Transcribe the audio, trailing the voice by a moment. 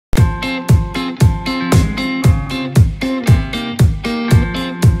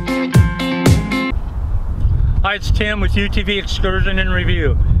Hi, it's Tim with UTV Excursion and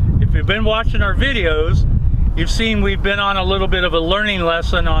Review. If you've been watching our videos, you've seen we've been on a little bit of a learning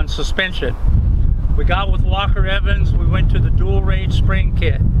lesson on suspension. We got with Walker Evans, we went to the dual rate spring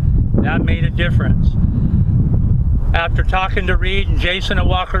kit. That made a difference. After talking to Reed and Jason at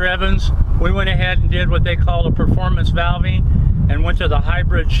Walker Evans, we went ahead and did what they call a performance valving and went to the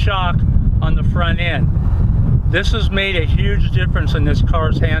hybrid shock on the front end. This has made a huge difference in this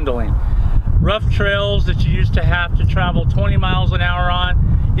car's handling. Rough trails that you used to have to travel 20 miles an hour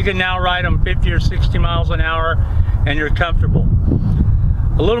on, you can now ride them 50 or 60 miles an hour and you're comfortable.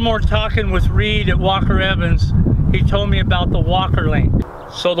 A little more talking with Reed at Walker Evans, he told me about the Walker Link.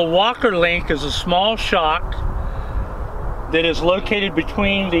 So the Walker Link is a small shock that is located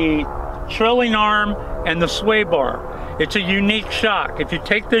between the trailing arm and the sway bar. It's a unique shock. If you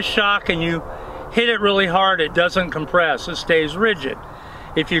take this shock and you hit it really hard, it doesn't compress, it stays rigid.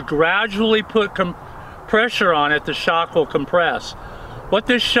 If you gradually put pressure on it, the shock will compress. What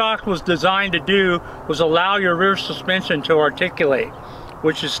this shock was designed to do was allow your rear suspension to articulate,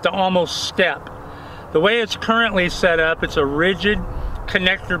 which is to almost step. The way it's currently set up, it's a rigid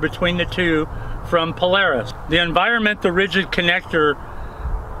connector between the two from Polaris. The environment the rigid connector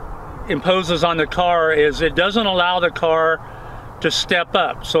imposes on the car is it doesn't allow the car to step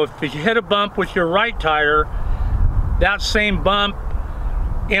up. So if you hit a bump with your right tire, that same bump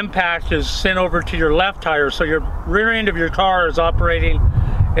impact is sent over to your left tire, so your rear end of your car is operating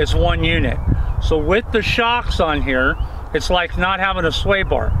as one unit. So with the shocks on here, it's like not having a sway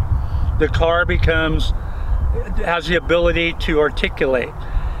bar. The car has the ability to articulate.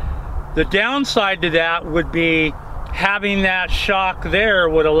 The downside to that would be having that shock there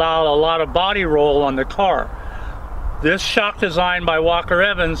would allow a lot of body roll on the car. This shock design by Walker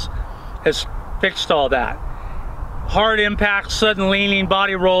Evans has fixed all that. Hard impact, sudden leaning,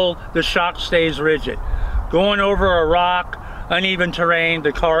 body roll, the shock stays rigid. Going over a rock, uneven terrain,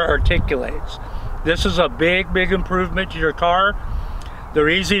 the car articulates. This is a big improvement to your car. They're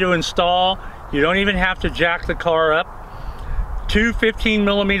easy to install. You don't even have to jack the car up. Two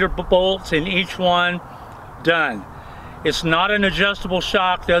 15mm bolts in each one, done. It's not an adjustable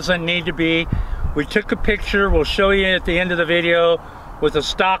shock, doesn't need to be. We took a picture, we'll show you at the end of the video with a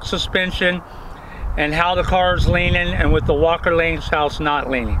stock suspension and how the car is leaning, and with the Walker Links how it's not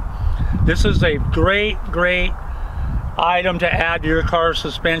leaning. This is a great item to add to your car's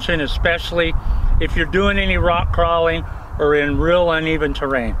suspension, especially if you're doing any rock crawling or in real uneven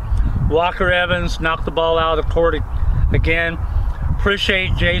terrain. Walker Evans knocked the ball out of the court again.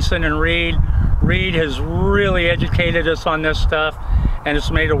 Appreciate Jason and Reed. Reed has really educated us on this stuff and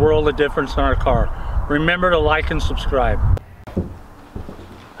it's made a world of difference in our car. Remember to like and subscribe.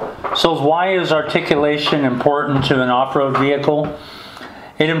 So why is articulation important to an off-road vehicle?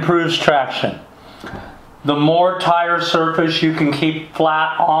 It improves traction. The more tire surface you can keep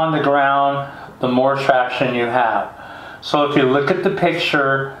flat on the ground, the more traction you have. So if you look at the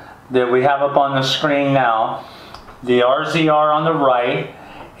picture that we have up on the screen now, the RZR on the right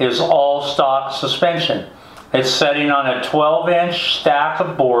is all stock suspension. It's setting on a 12-inch stack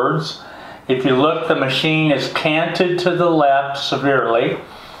of boards. If you look, the machine is canted to the left severely.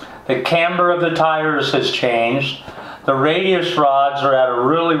 The camber of the tires has changed. The radius rods are at a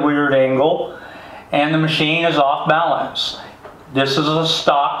really weird angle and the machine is off balance. This is a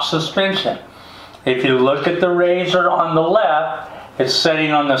stock suspension. If you look at the RZR on the left, it's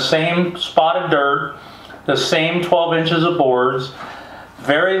setting on the same spot of dirt, the same 12 inches of boards,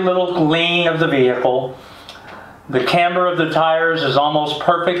 very little lean of the vehicle. The camber of the tires is almost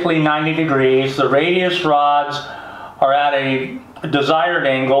perfectly 90 degrees. The radius rods are at a desired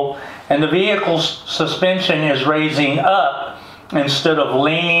angle, and the vehicle's suspension is raising up instead of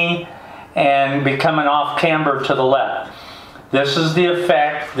leaning and becoming off camber to the left. This is the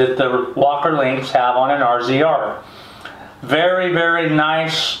effect that the Walker Links have on an RZR. Very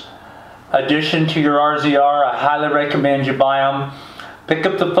nice addition to your RZR. I highly recommend you buy them. Pick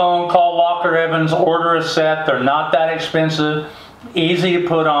up the phone, call Walker Evans, order a set. They're not that expensive, easy to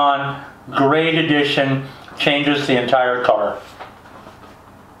put on, great addition, changes the entire car.